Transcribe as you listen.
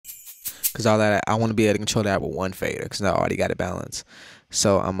because all that I want to be able to control that with one fader because I already got it balanced.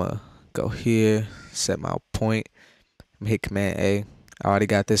 So I'm gonna go here, set my point, I'm hit Command A. I already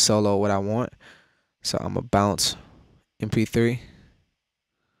got this solo what I want, so I'm gonna bounce MP3.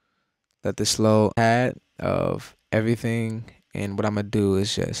 Let this load add of everything, and what I'm gonna do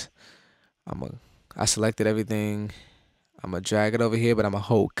is just I selected everything. I'm gonna drag it over here, but I'm gonna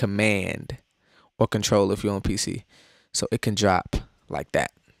hold Command or Control if you're on PC, so it can drop like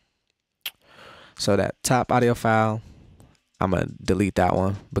that. So that top audio file, I'm gonna delete that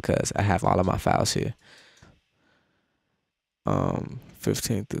one because I have all of my files here.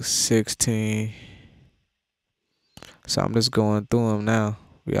 15 through 16. So I'm just going through them now.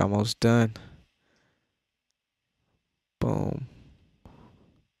 We almost done. Boom.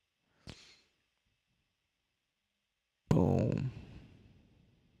 Boom.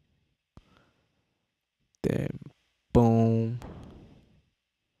 Then boom.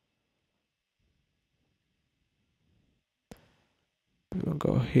 We're gonna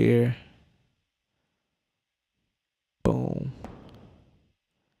go here. Boom.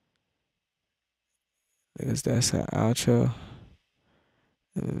 Because that's our outro.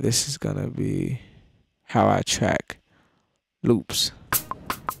 And this is gonna be how I track loops.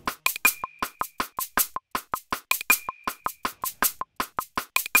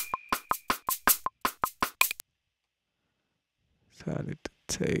 So I need to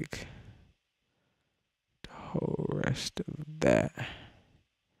take the whole rest of that.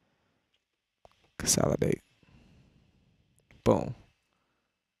 Consolidate. Boom.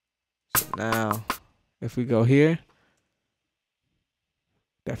 So now, if we go here,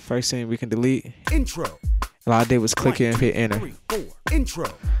 that first thing we can delete. Intro. All I did was click here and hit enter.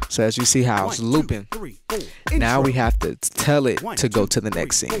 Intro. So as you see how it's looping, now we have to tell it to go to the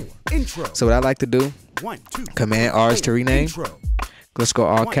next scene. So what I like to do, Command R is to rename. Let's go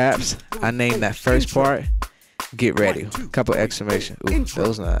all caps. I name that first part, get ready. Couple exclamation. Ooh,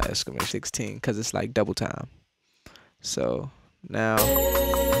 those not exclamation 16 because it's like double time. So now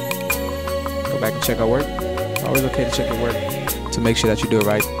go back and check our work. Always okay to check your work to make sure that you do it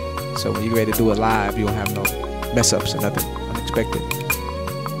right. So when you're ready to do it live, you won't have no mess ups or nothing unexpected.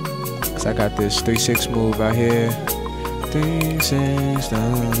 Cause I got this 3/6 move out here. 3/6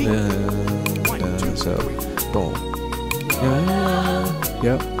 dun, dun, dun. So boom. Yeah,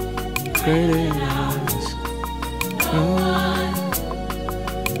 yep. Great eyes.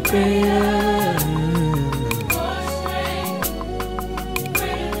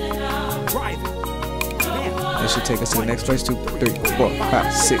 It should take us to the next place. 2, 3, 4,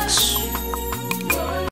 5, 6.